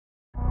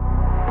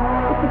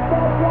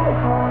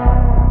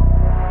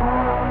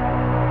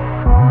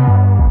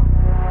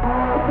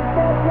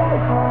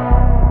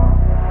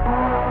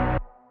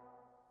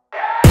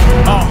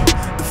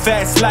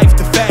Fast life,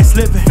 the fast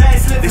living.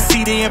 They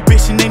see the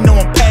ambition, they know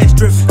I'm past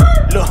driven.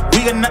 Look,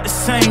 we are not the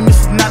same,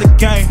 this is not a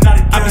game.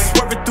 I've been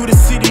swerving through the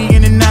city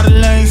in and out of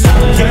lanes.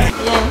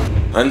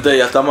 Gente,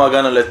 ya estamos acá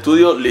en el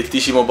estudio,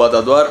 listísimo para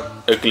tatuar.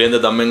 El cliente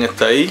también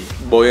está ahí.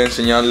 Voy a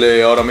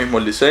enseñarle ahora mismo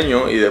el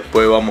diseño y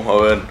después vamos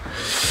a ver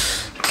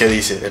qué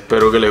dice.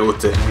 Espero que le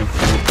guste.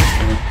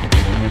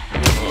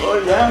 Oh,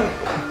 Jan.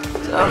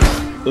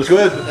 Alles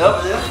goed?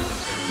 Ja,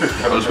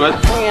 Alles goed?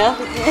 ja.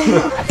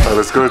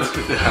 Alles goed.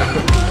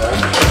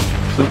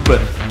 Super.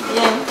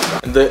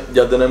 Gente,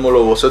 ya tenemos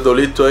los bocetos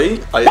listos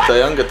ahí. Ahí está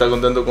Jan, que está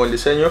contento con el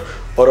diseño.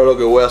 Ahora lo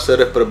que voy a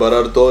hacer es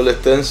preparar todo el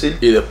stencil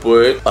y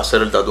después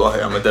hacer el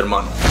tatuaje, a meter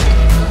mano.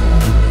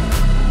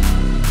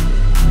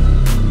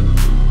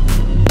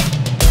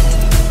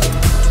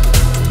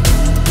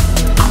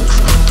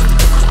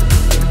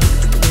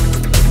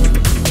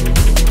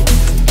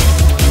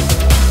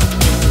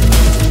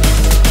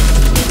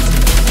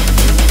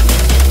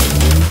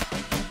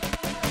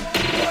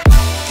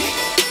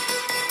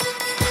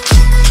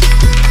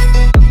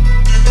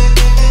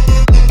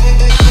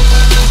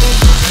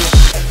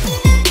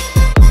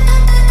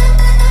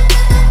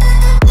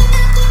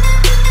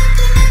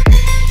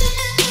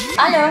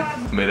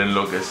 Miren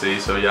lo que se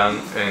hizo Jan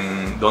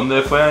en...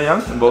 ¿Dónde fue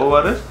Jan? ¿En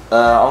Bobares?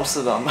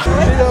 Amsterdam.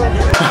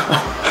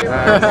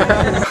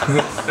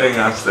 En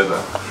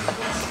Amsterdam.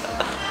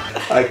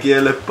 Aquí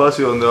el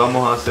espacio donde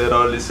vamos a hacer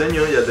ahora el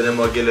diseño. Ya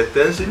tenemos aquí el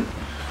stencil.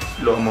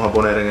 Lo vamos a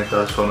poner en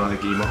esta zona de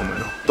aquí más o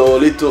menos. Todo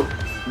listo.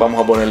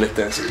 Vamos a poner el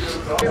stencil.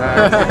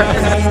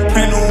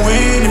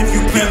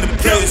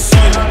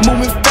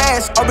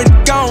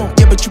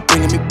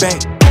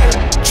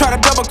 Try to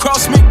double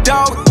cross me,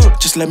 dog.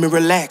 Just let me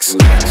relax.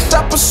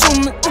 Stop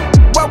assuming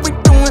what we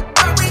doing.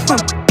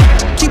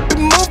 Keep it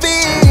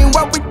moving.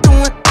 What we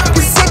doing?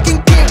 'Cause it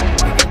can get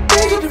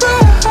dangerous.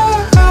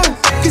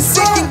 'Cause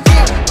it can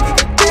get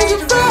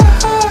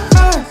dangerous.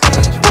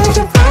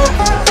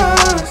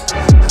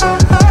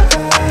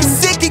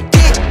 'Cause it can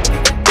get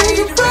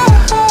dangerous.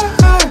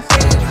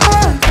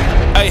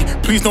 Hey,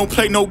 please don't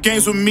play no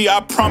games with me.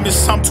 I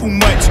promise I'm too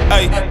much.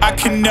 Hey, I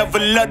can never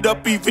let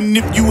up even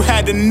if you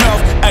had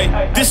enough. Hey,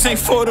 this ain't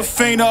for the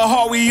faint of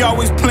heart. We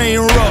always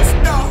playing rough.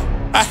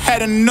 I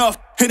had enough.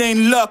 It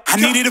ain't luck. I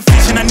needed a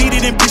vision, I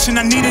needed ambition,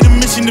 I needed a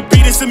mission to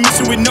beat in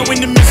submission with no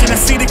intermission. I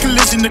see the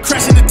collision, the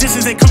crash in the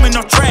distance ain't coming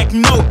off track.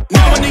 No,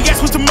 when they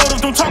ask what's the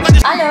motive, don't talk like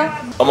this.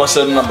 Vamos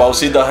a hacer una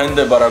pausita,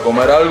 gente, para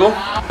comer algo.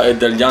 Ahí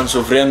está el Jan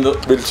sufriendo.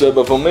 Vill du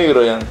köpa från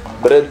Migros, Jan?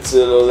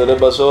 Bretzel och det är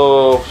bara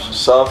så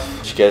saft.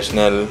 Ska jag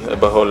snäll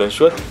behålla en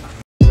skjut?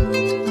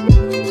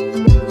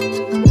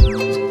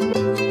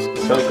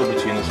 Ska jag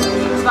cappuccino?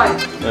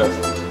 Ja.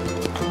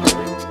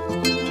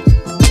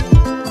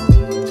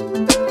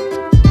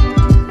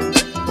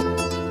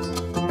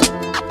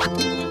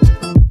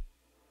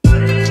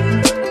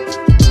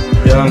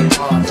 Jan.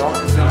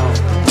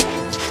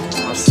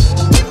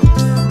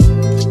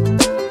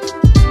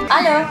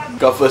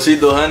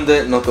 Cafecito,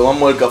 gente, nos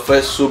tomamos el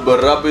café súper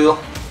rápido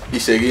y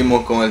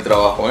seguimos con el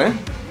trabajo,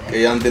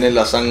 que ya tienen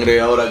la sangre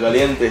ahora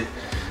caliente,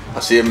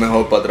 así es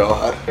mejor para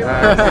trabajar.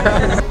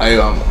 Ahí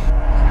vamos.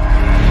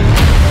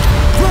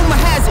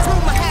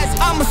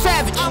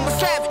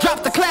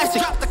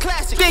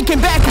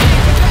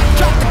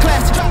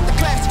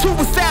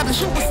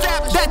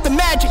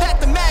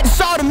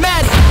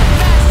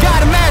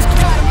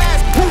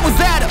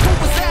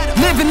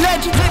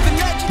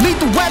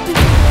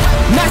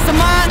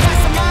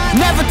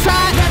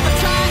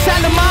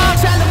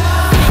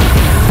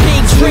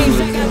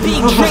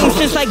 Big dreams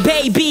since like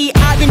baby.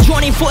 I've been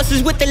joining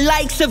forces with the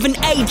likes of an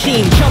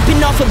A-team.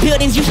 Jumping off of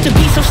buildings used to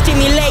be so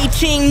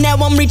stimulating. Now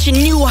I'm reaching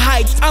new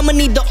heights. I'ma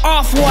need the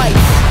off-whites.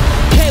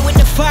 Play with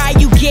the fire,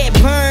 you get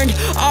burned.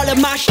 All of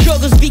my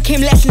struggles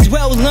became lessons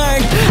well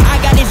learned. I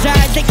got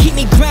desires that keep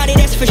me grounded,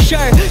 that's for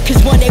sure.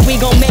 Cause one day we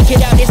gon' make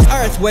it out this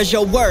earth. Where's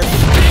your worth?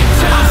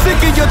 I'm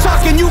sick of your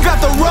talking, you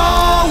got the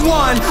wrong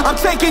one. I'm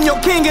taking your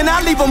king and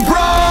I leave him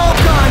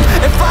broken.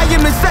 If I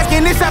am in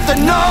second, it's after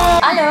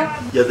no.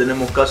 Ya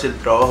tenemos casi el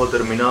trabajo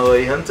terminado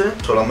ahí, gente.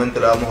 Solamente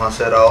le vamos a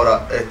hacer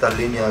ahora estas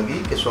líneas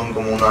aquí, que son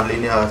como unas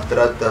líneas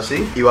abstractas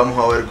así. Y vamos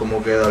a ver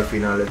cómo queda al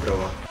final el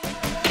trabajo.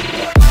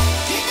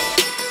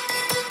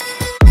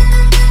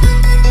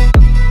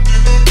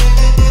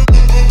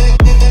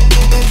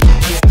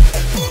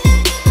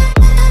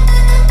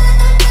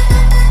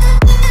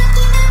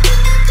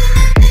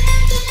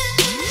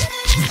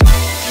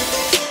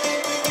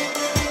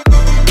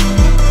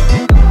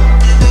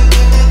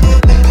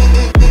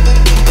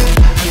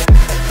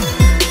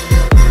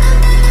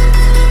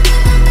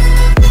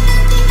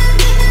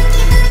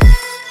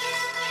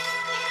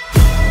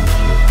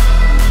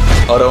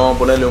 Ahora vamos a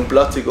ponerle un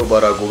plástico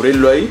para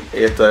cubrirlo ahí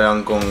y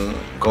estarán con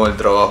el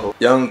trabajo.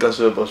 Jan, kannst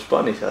du etwas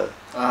Spanisch?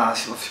 Ah,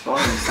 ich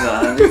Spanisch.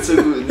 Nicht so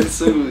gut, nicht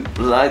so gut.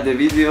 Like the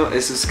video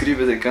und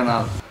subscribe den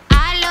Kanal.